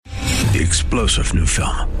The explosive new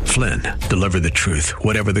film, Flynn, deliver the truth,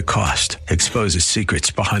 whatever the cost. Exposes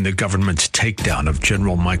secrets behind the government's takedown of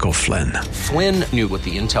General Michael Flynn. Flynn knew what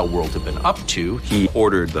the intel world had been up to. He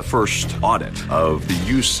ordered the first audit of the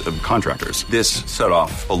use of contractors. This set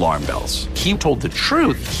off alarm bells. He told the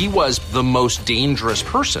truth. He was the most dangerous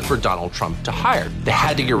person for Donald Trump to hire. They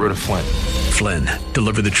had to get rid of Flynn. Flynn,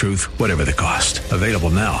 deliver the truth, whatever the cost. Available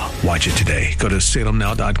now. Watch it today. Go to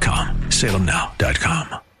salemnow.com.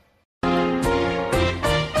 salemnow.com.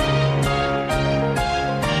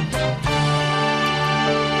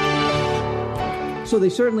 So they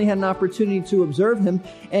certainly had an opportunity to observe him,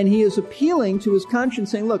 and he is appealing to his conscience,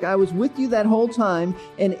 saying, look, I was with you that whole time,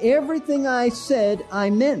 and everything I said, I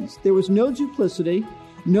meant. There was no duplicity,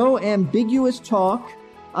 no ambiguous talk.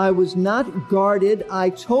 I was not guarded.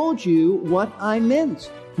 I told you what I meant.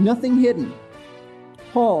 Nothing hidden.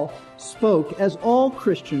 Paul spoke as all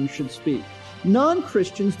Christians should speak.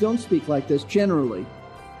 Non-Christians don't speak like this generally.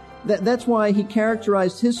 That's why he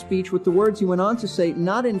characterized his speech with the words he went on to say,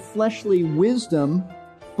 not in fleshly wisdom,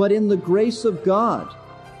 but in the grace of God.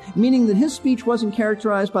 Meaning that his speech wasn't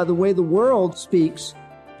characterized by the way the world speaks.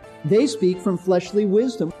 They speak from fleshly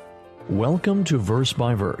wisdom. Welcome to Verse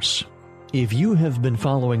by Verse. If you have been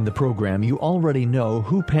following the program, you already know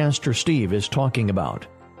who Pastor Steve is talking about.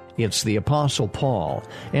 It's the Apostle Paul,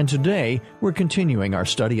 and today we're continuing our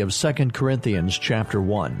study of 2 Corinthians chapter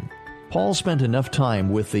 1. Paul spent enough time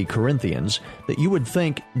with the Corinthians that you would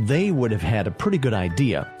think they would have had a pretty good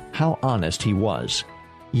idea how honest he was.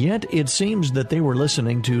 Yet it seems that they were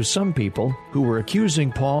listening to some people who were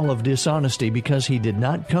accusing Paul of dishonesty because he did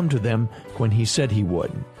not come to them when he said he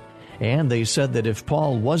would. And they said that if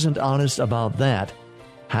Paul wasn't honest about that,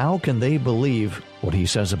 how can they believe what he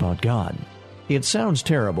says about God? It sounds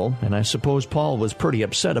terrible, and I suppose Paul was pretty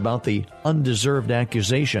upset about the undeserved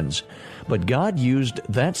accusations, but God used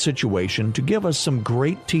that situation to give us some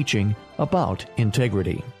great teaching about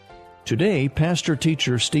integrity. Today,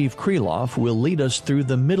 pastor-teacher Steve Kreloff will lead us through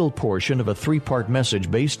the middle portion of a three-part message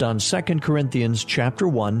based on 2 Corinthians chapter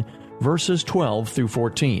 1, verses 12 through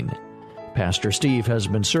 14. Pastor Steve has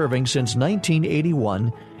been serving since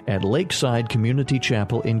 1981 at Lakeside Community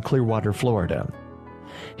Chapel in Clearwater, Florida.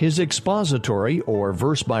 His expository or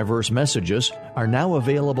verse-by-verse messages are now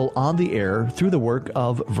available on the air through the work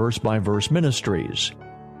of Verse by Verse Ministries.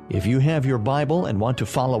 If you have your Bible and want to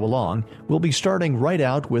follow along, we'll be starting right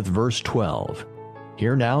out with verse 12.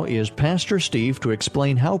 Here now is Pastor Steve to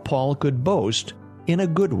explain how Paul could boast in a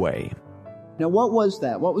good way. Now, what was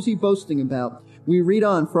that? What was he boasting about? We read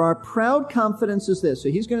on, for our proud confidence is this. So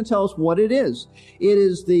he's going to tell us what it is. It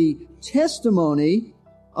is the testimony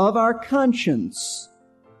of our conscience.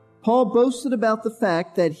 Paul boasted about the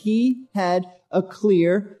fact that he had a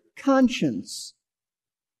clear conscience.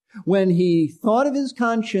 When he thought of his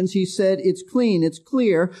conscience, he said, it's clean, it's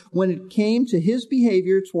clear. When it came to his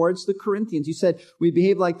behavior towards the Corinthians, he said, we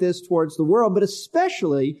behave like this towards the world, but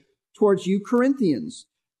especially towards you Corinthians.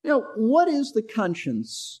 Now, what is the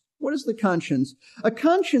conscience? What is the conscience? A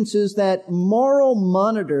conscience is that moral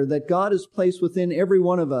monitor that God has placed within every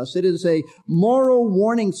one of us. It is a moral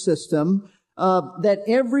warning system that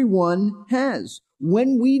everyone has.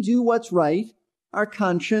 When we do what's right, our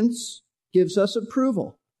conscience gives us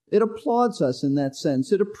approval. It applauds us in that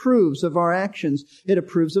sense. It approves of our actions. It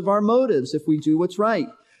approves of our motives if we do what's right.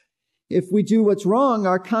 If we do what's wrong,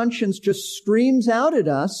 our conscience just screams out at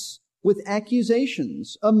us with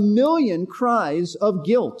accusations, a million cries of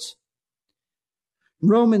guilt.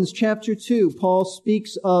 Romans chapter 2, Paul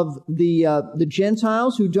speaks of the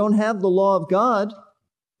Gentiles who don't have the law of God.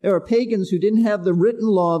 There are pagans who didn't have the written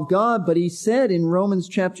law of God, but he said in Romans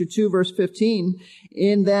chapter 2, verse 15,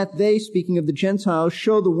 in that they, speaking of the Gentiles,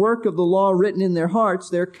 show the work of the law written in their hearts,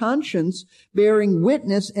 their conscience bearing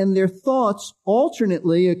witness, and their thoughts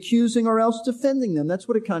alternately accusing or else defending them. That's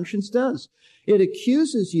what a conscience does. It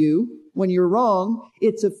accuses you when you're wrong.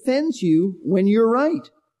 It offends you when you're right.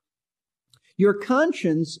 Your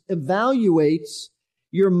conscience evaluates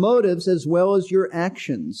your motives as well as your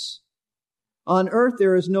actions. On earth,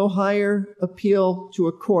 there is no higher appeal to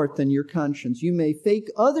a court than your conscience. You may fake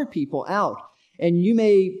other people out, and you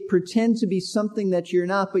may pretend to be something that you're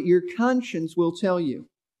not, but your conscience will tell you.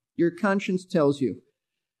 Your conscience tells you.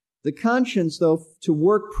 The conscience, though, to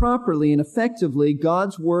work properly and effectively,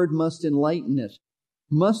 God's Word must enlighten it.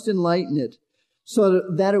 Must enlighten it so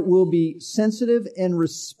that it will be sensitive and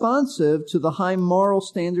responsive to the high moral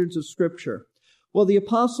standards of Scripture. Well, the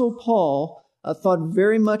Apostle Paul thought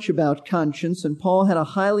very much about conscience, and Paul had a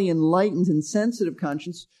highly enlightened and sensitive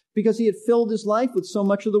conscience because he had filled his life with so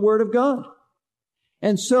much of the Word of God.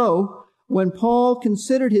 And so, when Paul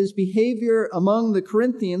considered his behavior among the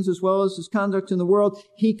Corinthians as well as his conduct in the world,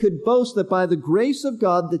 he could boast that by the grace of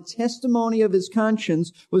God, the testimony of his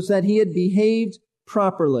conscience was that he had behaved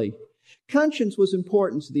properly. Conscience was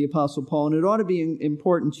important to the Apostle Paul, and it ought to be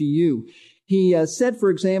important to you. He said, for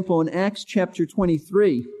example, in Acts chapter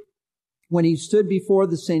 23, when he stood before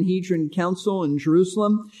the Sanhedrin Council in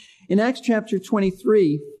Jerusalem, in Acts chapter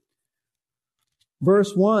 23,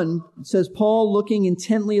 verse 1, it says, Paul, looking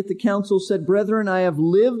intently at the council, said, Brethren, I have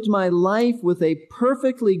lived my life with a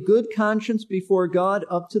perfectly good conscience before God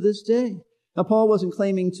up to this day. Now, Paul wasn't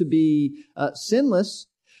claiming to be sinless,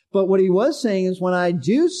 but what he was saying is when I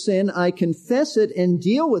do sin, I confess it and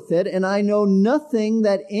deal with it, and I know nothing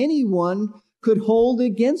that anyone could hold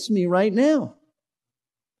against me right now.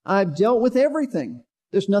 I've dealt with everything.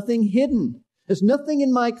 There's nothing hidden. There's nothing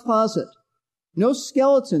in my closet. No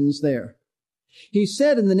skeletons there. He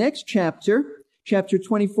said in the next chapter, chapter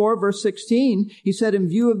 24, verse 16, he said, in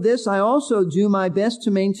view of this, I also do my best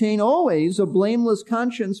to maintain always a blameless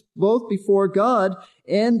conscience both before God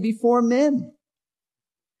and before men.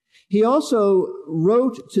 He also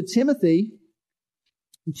wrote to Timothy,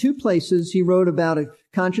 in two places he wrote about a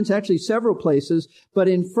conscience, actually several places, but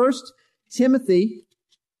in 1 Timothy,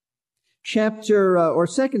 or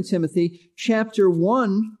 2 Timothy, chapter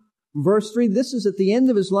 1, verse 3, this is at the end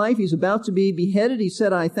of his life. He's about to be beheaded. He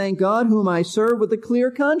said, I thank God whom I serve with a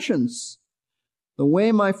clear conscience, the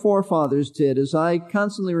way my forefathers did, as I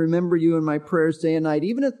constantly remember you in my prayers day and night.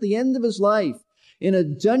 Even at the end of his life, in a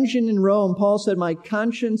dungeon in Rome, Paul said, my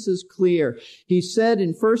conscience is clear. He said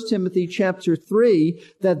in 1 Timothy chapter 3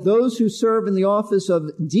 that those who serve in the office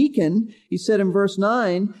of deacon, he said in verse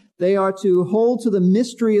 9, they are to hold to the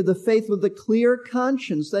mystery of the faith with a clear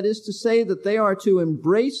conscience. That is to say that they are to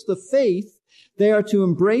embrace the faith. They are to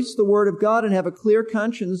embrace the Word of God and have a clear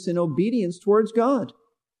conscience in obedience towards God.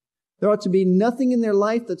 There ought to be nothing in their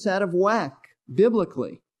life that's out of whack,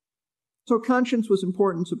 biblically. So conscience was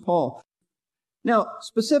important to Paul. Now,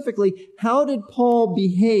 specifically, how did Paul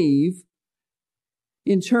behave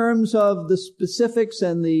in terms of the specifics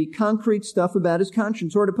and the concrete stuff about his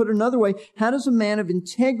conscience? Or to put it another way, how does a man of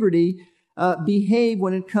integrity behave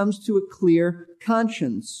when it comes to a clear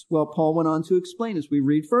conscience? Well, Paul went on to explain as we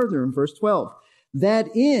read further in verse 12.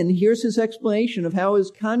 Here's his explanation of how his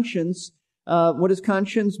conscience, what his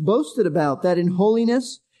conscience boasted about, that in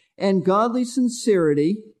holiness and godly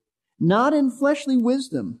sincerity, not in fleshly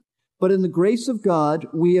wisdom, but in the grace of God,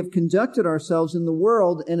 we have conducted ourselves in the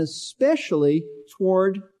world, and especially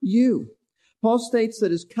toward you. Paul states that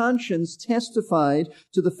his conscience testified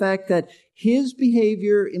to the fact that his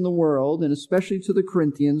behavior in the world, and especially to the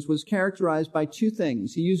Corinthians, was characterized by two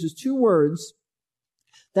things. He uses two words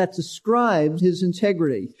that described his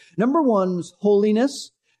integrity. Number one was holiness.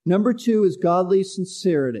 Number two is godly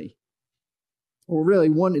sincerity. Or really,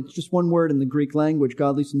 it's just one word in the Greek language,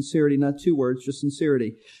 godly sincerity, not two words, just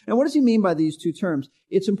sincerity. Now, what does he mean by these two terms?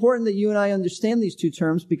 It's important that you and I understand these two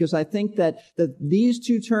terms because I think that these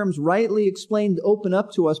two terms rightly explained open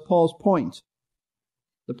up to us Paul's point.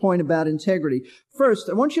 The point about integrity. First,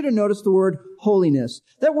 I want you to notice the word holiness.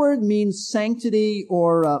 That word means sanctity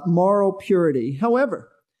or moral purity. However,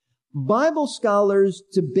 Bible scholars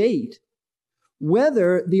debate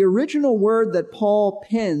whether the original word that Paul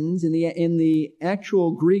penned in the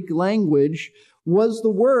actual Greek language was the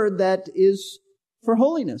word that is for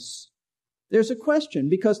holiness. There's a question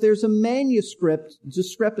because there's a manuscript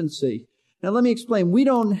discrepancy. Now let me explain. We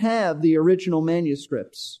don't have the original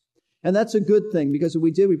manuscripts. And that's a good thing because if we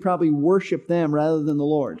did, we'd probably worship them rather than the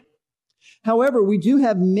Lord. However, we do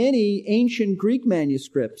have many ancient Greek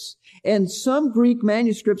manuscripts. And some Greek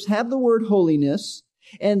manuscripts have the word holiness,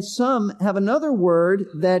 and some have another word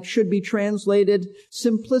that should be translated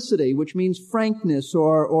simplicity, which means frankness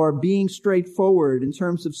or being straightforward in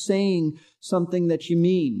terms of saying something that you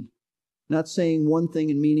mean, not saying one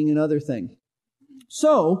thing and meaning another thing.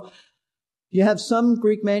 So, you have some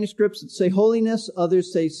Greek manuscripts that say holiness,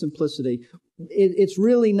 others say simplicity. It's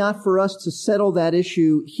really not for us to settle that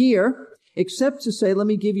issue here, except to say, let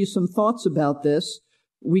me give you some thoughts about this.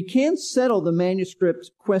 We can't settle the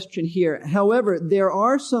manuscript question here. However, there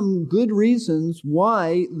are some good reasons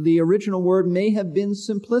why the original word may have been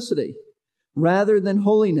simplicity rather than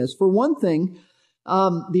holiness. For one thing,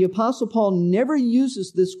 the Apostle Paul never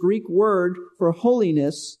uses this Greek word for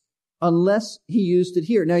holiness unless he used it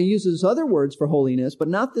here. Now, he uses other words for holiness, but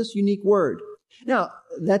not this unique word. Now,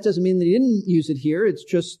 that doesn't mean that he didn't use it here. It's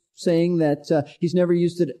just saying that he's never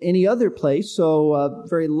used it any other place. So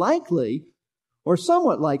very likely, or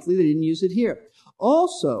somewhat likely, they didn't use it here.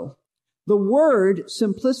 Also, the word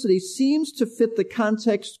simplicity seems to fit the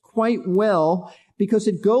context quite well because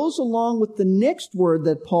it goes along with the next word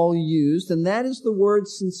that Paul used, and that is the word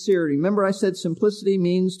sincerity. Remember I said simplicity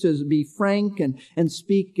means to be frank and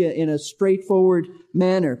speak in a straightforward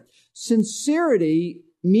manner. Sincerity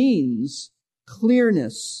means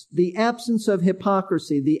clearness, the absence of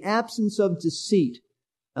hypocrisy, the absence of deceit.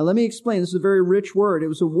 Now let me explain. This is a very rich word. It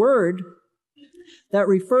was a word that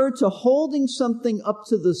referred to holding something up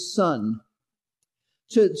to the sun.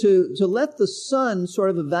 To let the sun sort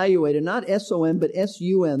of evaluate it, not S-O-N, but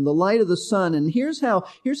S-U-N, the light of the sun. And here's how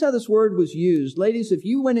this word was used. Ladies, if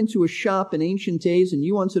you went into a shop in ancient days and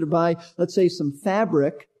you wanted to buy, let's say, some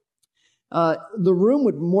fabric, the room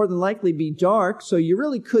would more than likely be dark, so you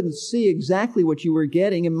really couldn't see exactly what you were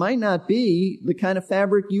getting. It might not be the kind of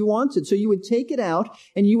fabric you wanted. So you would take it out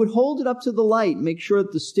and you would hold it up to the light, make sure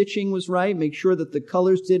that the stitching was right, make sure that the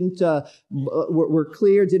colors were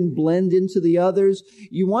clear, didn't blend into the others.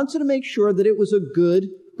 You wanted to make sure that it was a good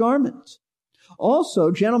garment. Also,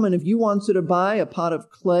 gentlemen, if you wanted to buy a pot of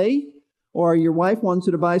clay, or your wife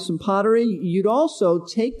wanted to buy some pottery, you'd also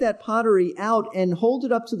take that pottery out and hold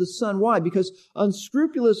it up to the sun. Why? Because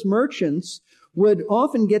unscrupulous merchants would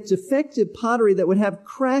often get defective pottery that would have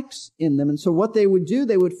cracks in them. And so what they would do,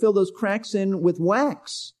 they would fill those cracks in with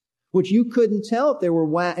wax, which you couldn't tell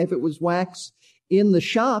if it was wax in the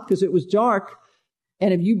shop because it was dark.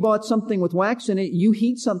 And if you bought something with wax in it, you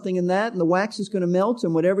heat something in that and the wax is going to melt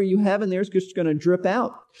and whatever you have in there is just going to drip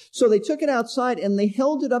out. So they took it outside and they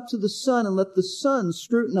held it up to the sun and let the sun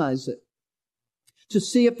scrutinize it to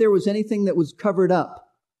see if there was anything that was covered up.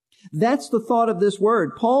 That's the thought of this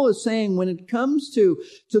word. Paul is saying when it comes to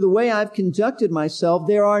the way I've conducted myself,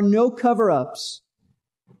 there are no cover-ups,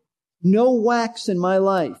 no wax in my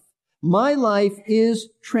life. My life is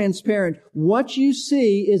transparent. What you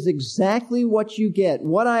see is exactly what you get.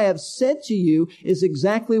 What I have said to you is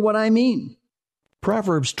exactly what I mean.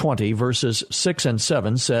 Proverbs 20, verses 6 and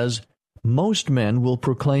 7 says, "Most men will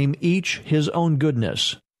proclaim each his own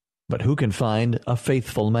goodness, but who can find a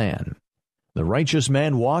faithful man? The righteous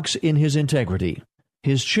man walks in his integrity.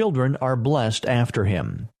 His children are blessed after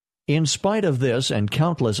him." In spite of this and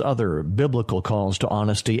countless other biblical calls to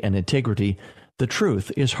honesty and integrity, the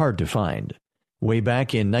truth is hard to find. Way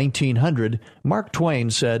back in 1900, Mark Twain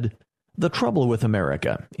said, "The trouble with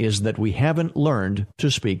America is that we haven't learned to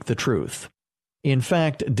speak the truth." In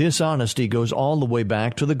fact, dishonesty goes all the way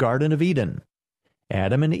back to the Garden of Eden.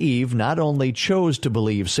 Adam and Eve not only chose to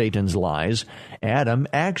believe Satan's lies, Adam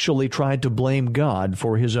actually tried to blame God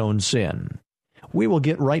for his own sin. We will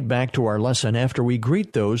get right back to our lesson after we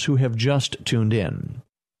greet those who have just tuned in.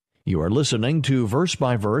 You are listening to Verse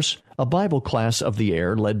by Verse, a Bible class of the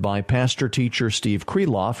air led by pastor-teacher Steve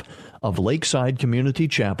Kreloff of Lakeside Community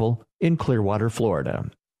Chapel in Clearwater,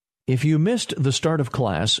 Florida. If you missed the start of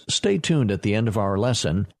class, stay tuned at the end of our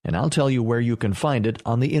lesson, and I'll tell you where you can find it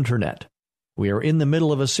on the Internet. We are in the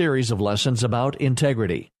middle of a series of lessons about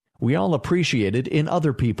integrity. We all appreciate it in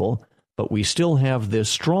other people, but we still have this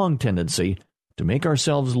strong tendency to make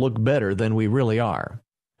ourselves look better than we really are.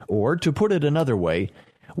 Or, to put it another way,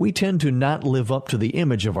 we tend to not live up to the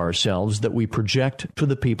image of ourselves that we project to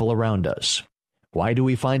the people around us. Why do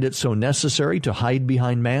we find it so necessary to hide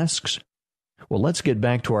behind masks? Well, let's get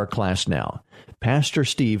back to our class now. Pastor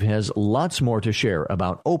Steve has lots more to share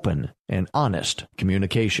about open and honest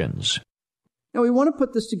communications. Now, we want to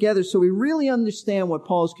put this together so we really understand what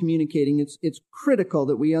Paul is communicating. It's critical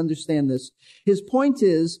that we understand this. His point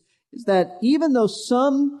is that even though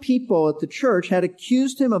some people at the church had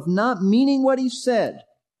accused him of not meaning what he said,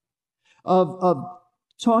 of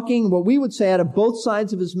talking what we would say out of both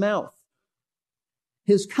sides of his mouth,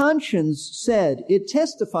 his conscience said, it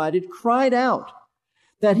testified, it cried out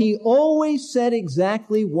that he always said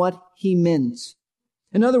exactly what he meant.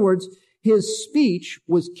 In other words, his speech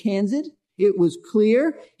was candid, it was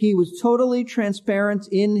clear, he was totally transparent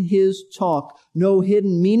in his talk. No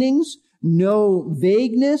hidden meanings, no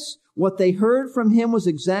vagueness. What they heard from him was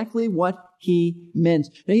exactly what he meant.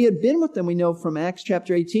 Now, he had been with them, we know from Acts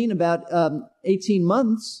chapter 18, about 18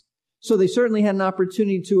 months. So they certainly had an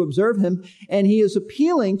opportunity to observe him. And he is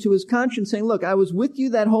appealing to his conscience, saying, look, I was with you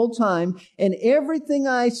that whole time, and everything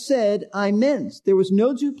I said, I meant. There was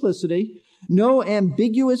no duplicity, no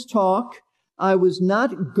ambiguous talk. I was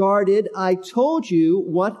not guarded. I told you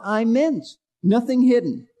what I meant. Nothing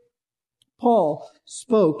hidden. Paul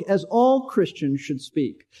spoke as all Christians should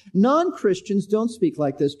speak. Non-Christians don't speak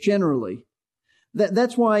like this generally.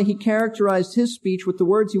 That's why he characterized his speech with the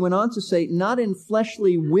words he went on to say, not in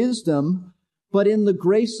fleshly wisdom, but in the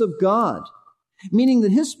grace of God. Meaning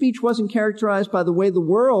that his speech wasn't characterized by the way the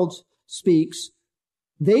world speaks,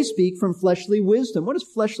 They speak from fleshly wisdom. What is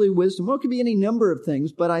fleshly wisdom? Well, it could be any number of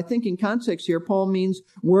things, but I think in context here, Paul means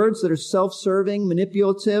words that are self-serving,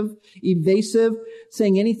 manipulative, evasive,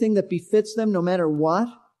 saying anything that befits them no matter what,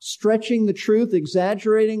 stretching the truth,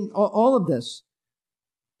 exaggerating, all of this.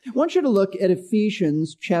 I want you to look at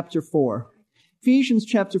Ephesians chapter 4. Ephesians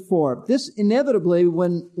chapter 4. This inevitably,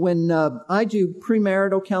 when I do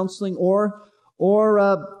premarital counseling or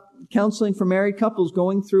counseling for married couples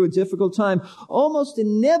going through a difficult time, almost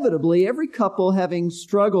inevitably, every couple having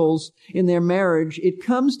struggles in their marriage, it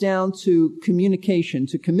comes down to communication,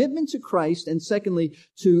 to commitment to Christ, and secondly,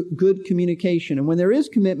 to good communication. And when there is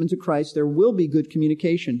commitment to Christ, there will be good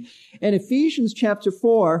communication. And Ephesians chapter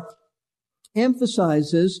 4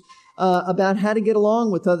 emphasizes about how to get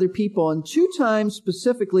along with other people. And 2 times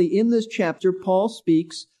specifically in this chapter, Paul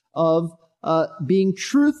speaks of being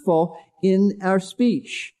truthful in our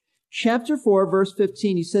speech. Chapter 4, verse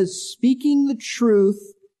 15, he says, speaking the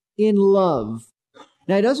truth in love.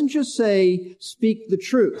 Now, he doesn't just say, speak the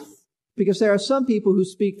truth, because there are some people who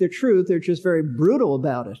speak the truth, they're just very brutal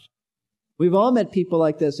about it. We've all met people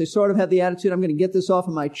like this. They sort of have the attitude, I'm going to get this off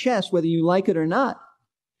of my chest, whether you like it or not.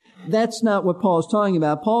 That's not what Paul is talking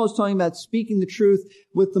about. Paul is talking about speaking the truth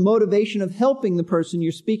with the motivation of helping the person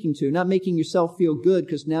you're speaking to, not making yourself feel good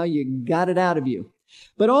because now you got it out of you.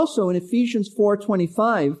 But also in Ephesians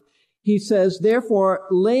 4:25, he says, therefore,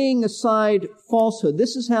 laying aside falsehood.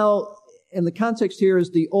 This is how, and the context here is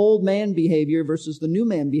the old man behavior versus the new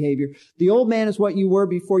man behavior. The old man is what you were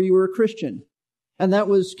before you were a Christian. And that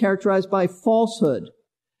was characterized by falsehood.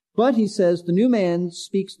 But he says, the new man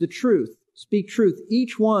speaks the truth. Speak truth,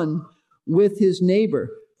 each one with his neighbor,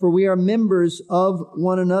 for we are members of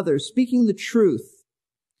one another. Speaking the truth.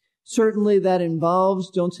 Certainly that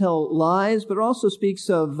involves don't tell lies, but it also speaks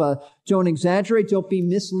of don't exaggerate, don't be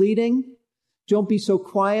misleading, don't be so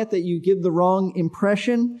quiet that you give the wrong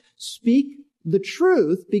impression. Speak the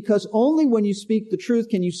truth, because only when you speak the truth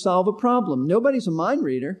can you solve a problem. Nobody's a mind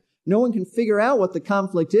reader. No one can figure out what the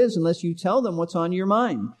conflict is unless you tell them what's on your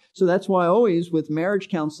mind. So that's why always with marriage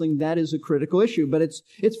counseling, that is a critical issue. But it's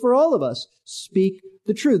for all of us. Speak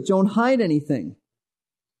the truth. Don't hide anything.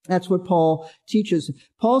 That's what Paul teaches.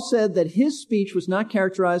 Paul said that his speech was not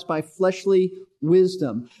characterized by fleshly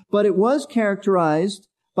wisdom, but it was characterized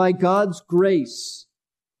by God's grace,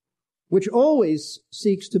 which always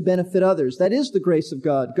seeks to benefit others. That is the grace of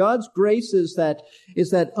God. God's grace is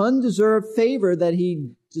that undeserved favor that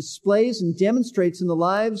he displays and demonstrates in the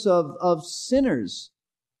lives of sinners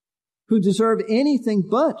who deserve anything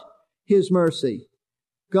but his mercy.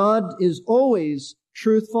 God is always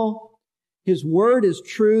truthful. His word is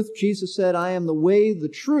truth. Jesus said, I am the way, the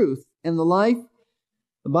truth, and the life.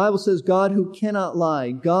 The Bible says God who cannot lie.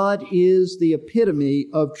 God is the epitome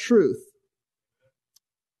of truth.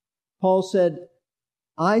 Paul said,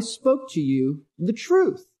 I spoke to you the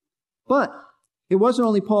truth. But it wasn't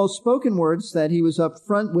only Paul's spoken words that he was up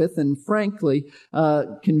front with and frankly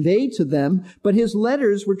conveyed to them, but his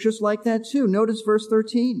letters were just like that too. Notice verse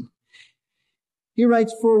 13. He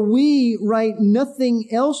writes, for we write nothing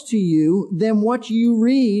else to you than what you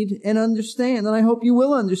read and understand. And I hope you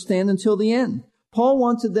will understand until the end. Paul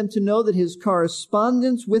wanted them to know that his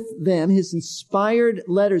correspondence with them, his inspired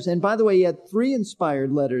letters, and by the way, he had 3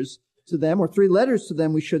 inspired letters to them, or 3 letters to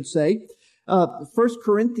them, we should say. 1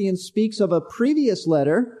 Corinthians speaks of a previous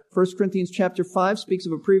letter. 1 Corinthians chapter 5 speaks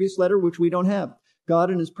of a previous letter, which we don't have.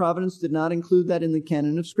 God in his providence did not include that in the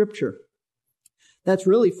canon of Scripture. That's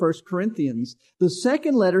really 1 Corinthians. The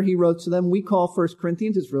second letter he wrote to them, we call 1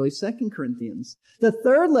 Corinthians. It's really 2 Corinthians. The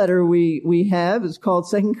third letter we have is called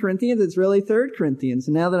 2 Corinthians. It's really 3 Corinthians.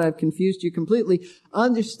 And now that I've confused you completely,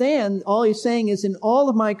 understand all he's saying is in all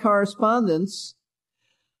of my correspondence,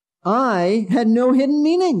 I had no hidden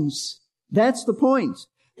meanings. That's the point.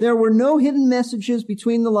 There were no hidden messages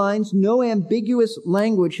between the lines, no ambiguous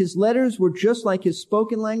language. His letters were just like his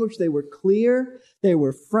spoken language. They were clear. They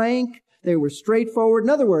were frank. They were straightforward.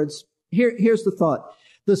 In other words, here's the thought.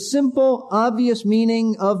 The simple, obvious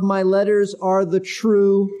meaning of my letters are the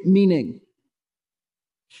true meaning.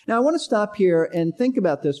 Now, I want to stop here and think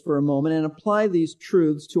about this for a moment and apply these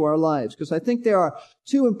truths to our lives, because I think there are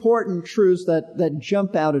 2 important truths that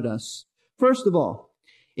jump out at us. First of all,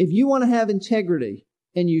 if you want to have integrity,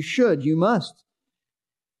 and you should, you must,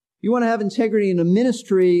 you want to have integrity in a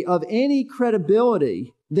ministry of any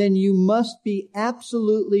credibility, then you must be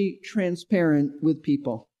absolutely transparent with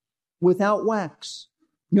people, without wax,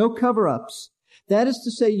 no cover-ups. That is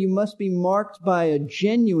to say, you must be marked by a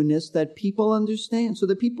genuineness that people understand, so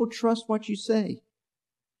that people trust what you say.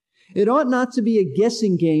 It ought not to be a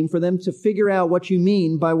guessing game for them to figure out what you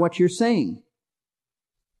mean by what you're saying.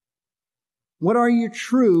 What are your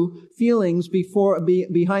true feelings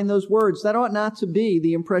behind those words? That ought not to be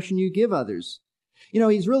the impression you give others.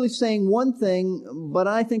 He's really saying one thing, but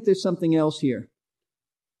I think there's something else here.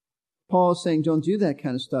 Paul is saying, don't do that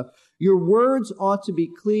kind of stuff. Your words ought to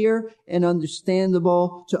be clear and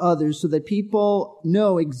understandable to others so that people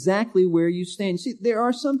know exactly where you stand. See, there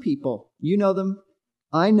are some people, you know them,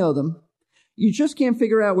 I know them. You just can't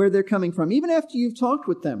figure out where they're coming from, even after you've talked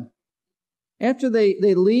with them. After they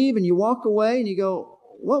leave and you walk away and you go,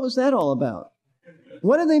 what was that all about?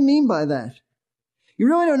 What do they mean by that? You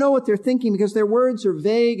really don't know what they're thinking because their words are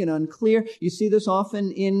vague and unclear. You see this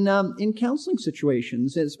often in counseling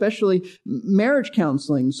situations, especially marriage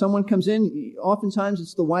counseling. Someone comes in, oftentimes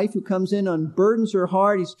it's the wife who comes in, unburdens her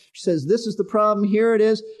heart. She says, this is the problem, here it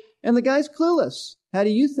is. And the guy's clueless. How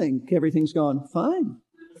do you think everything's gone? Fine.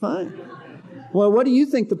 Well, what do you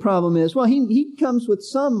think the problem is? Well, he comes with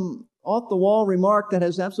some off-the-wall remark that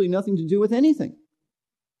has absolutely nothing to do with anything.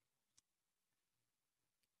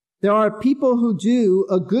 There are people who do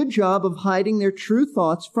a good job of hiding their true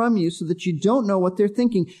thoughts from you so that you don't know what they're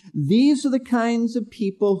thinking. These are the kinds of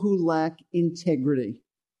people who lack integrity.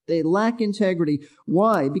 They lack integrity.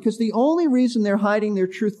 Why? Because the only reason they're hiding their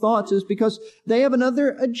true thoughts is because they have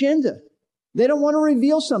another agenda. They don't want to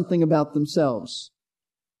reveal something about themselves.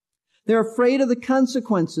 They're afraid of the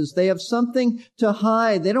consequences. They have something to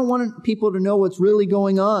hide. They don't want people to know what's really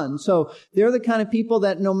going on. So they're the kind of people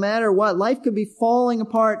that no matter what, life could be falling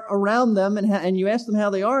apart around them, and you ask them how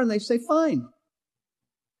they are, and they say, fine.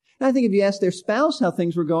 And I think if you ask their spouse how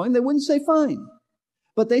things were going, they wouldn't say fine.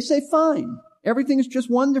 But they say fine. Everything is just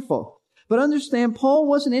wonderful. But understand, Paul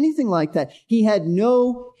wasn't anything like that. He had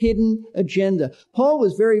no hidden agenda. Paul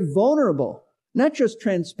was very vulnerable, not just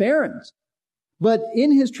transparent. But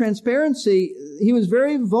in his transparency, he was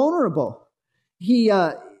very vulnerable.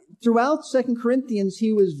 Throughout 2 Corinthians,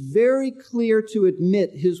 he was very clear to admit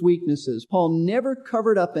his weaknesses. Paul never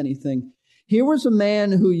covered up anything. Here was a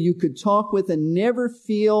man who you could talk with and never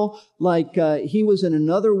feel like he was in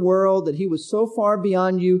another world, that he was so far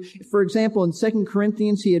beyond you. For example, in 2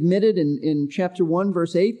 Corinthians, he admitted in chapter 1,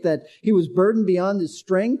 verse 8, that he was burdened beyond his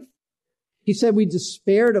strength. He said, we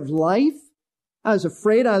despaired of life. I was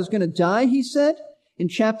afraid I was going to die, he said. In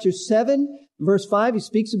chapter 7, verse 5, he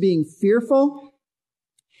speaks of being fearful.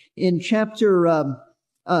 In chapter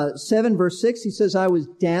 7, verse 6, he says, I was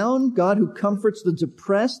down, God who comforts the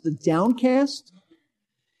depressed, the downcast.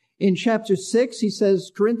 In chapter 6, he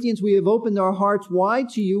says, Corinthians, we have opened our hearts wide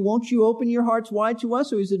to you. Won't you open your hearts wide to us?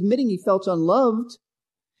 So he's admitting he felt unloved.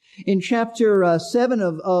 In chapter 7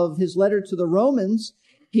 of his letter to the Romans,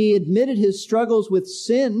 he admitted his struggles with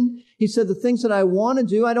sin. He said, the things that I want to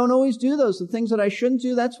do, I don't always do those. The things that I shouldn't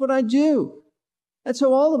do, that's what I do. That's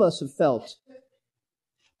how all of us have felt.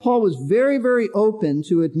 Paul was very, very open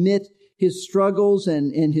to admit his struggles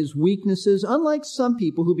and his weaknesses, unlike some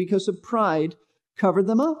people who, because of pride, cover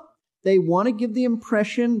them up. They want to give the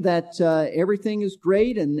impression that everything is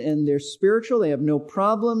great and they're spiritual. They have no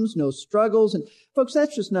problems, no struggles. And folks,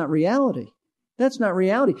 that's just not reality. That's not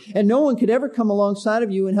reality. And no one could ever come alongside of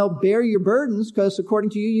you and help bear your burdens because according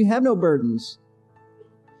to you, you have no burdens.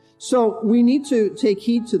 So we need to take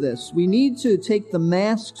heed to this. We need to take the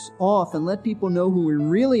masks off and let people know who we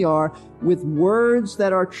really are with words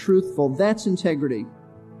that are truthful. That's integrity.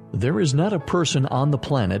 There is not a person on the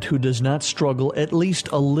planet who does not struggle at least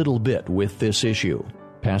a little bit with this issue.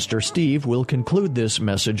 Pastor Steve will conclude this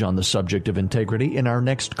message on the subject of integrity in our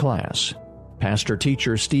next class.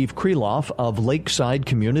 Pastor-teacher Steve Kreloff of Lakeside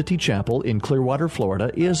Community Chapel in Clearwater,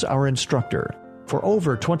 Florida, is our instructor. For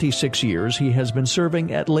over 26 years, he has been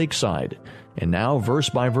serving at Lakeside, and now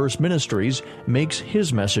Verse by Verse Ministries makes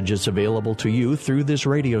his messages available to you through this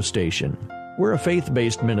radio station. We're a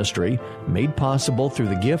faith-based ministry made possible through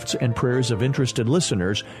the gifts and prayers of interested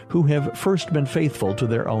listeners who have first been faithful to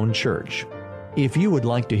their own church. If you would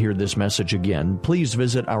like to hear this message again, please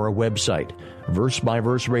visit our website,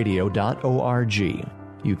 versebyverseradio.org.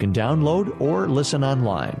 You can download or listen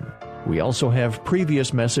online. We also have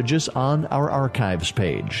previous messages on our archives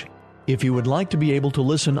page. If you would like to be able to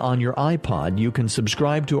listen on your iPod, you can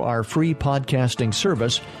subscribe to our free podcasting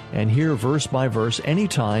service and hear verse by verse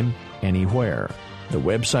anytime, anywhere. The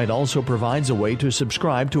website also provides a way to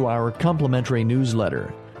subscribe to our complimentary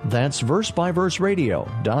newsletter. That's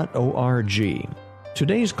versebyverseradio.org.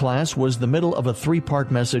 Today's class was the middle of a 3-part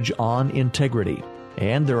message on integrity,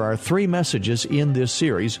 and there are 3 messages in this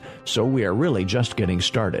series, so we are really just getting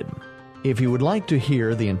started. If you would like to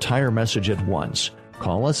hear the entire message at once,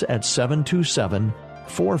 call us at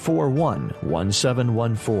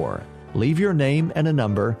 727-441-1714. Leave your name and a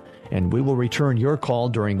number, and we will return your call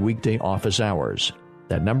during weekday office hours.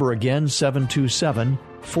 That number again,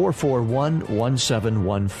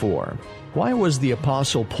 727-441-1714. Why was the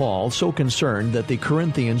Apostle Paul so concerned that the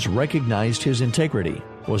Corinthians recognized his integrity?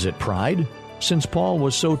 Was it pride? Since Paul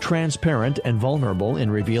was so transparent and vulnerable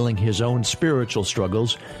in revealing his own spiritual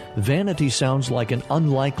struggles, vanity sounds like an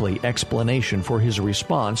unlikely explanation for his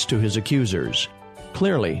response to his accusers.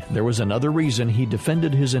 Clearly, there was another reason he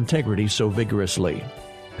defended his integrity so vigorously.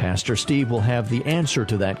 Pastor Steve will have the answer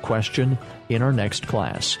to that question in our next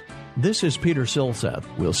class. This is Peter Silseth.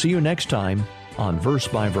 We'll see you next time on Verse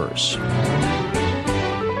by Verse.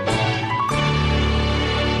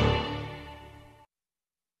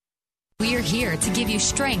 We're here to give you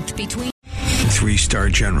strength between 3-star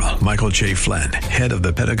General Michael J. Flynn, head of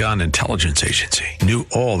the Pentagon Intelligence Agency, knew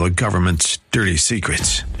all the government's dirty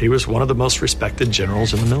secrets. He was one of the most respected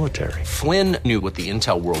generals in the military. Flynn knew what the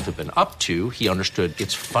intel world had been up to. He understood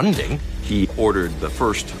its funding. He ordered the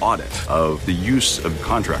first audit of the use of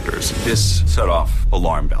contractors. This set off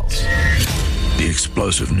alarm bells. The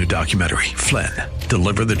explosive new documentary, Flynn,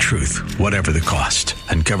 Deliver the Truth, Whatever the Cost,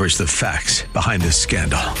 uncovers the facts behind this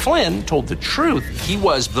scandal. Flynn told the truth. He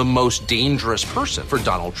was the most dangerous person for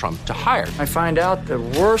Donald Trump to hire. I find out the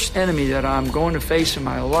worst enemy that I'm going to face in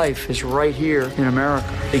my life is right here in America.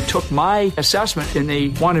 They took my assessment and they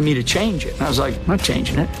wanted me to change it. And I was like, I'm not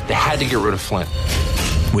changing it. They had to get rid of Flynn.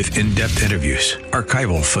 With in-depth interviews,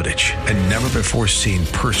 archival footage, and never-before-seen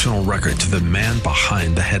personal records of the man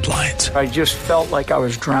behind the headlines. I just felt like I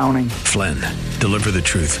was drowning. Flynn, Deliver the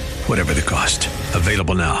Truth, Whatever the Cost.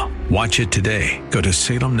 Available now. Watch it today. Go to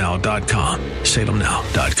salemnow.com.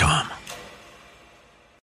 salemnow.com.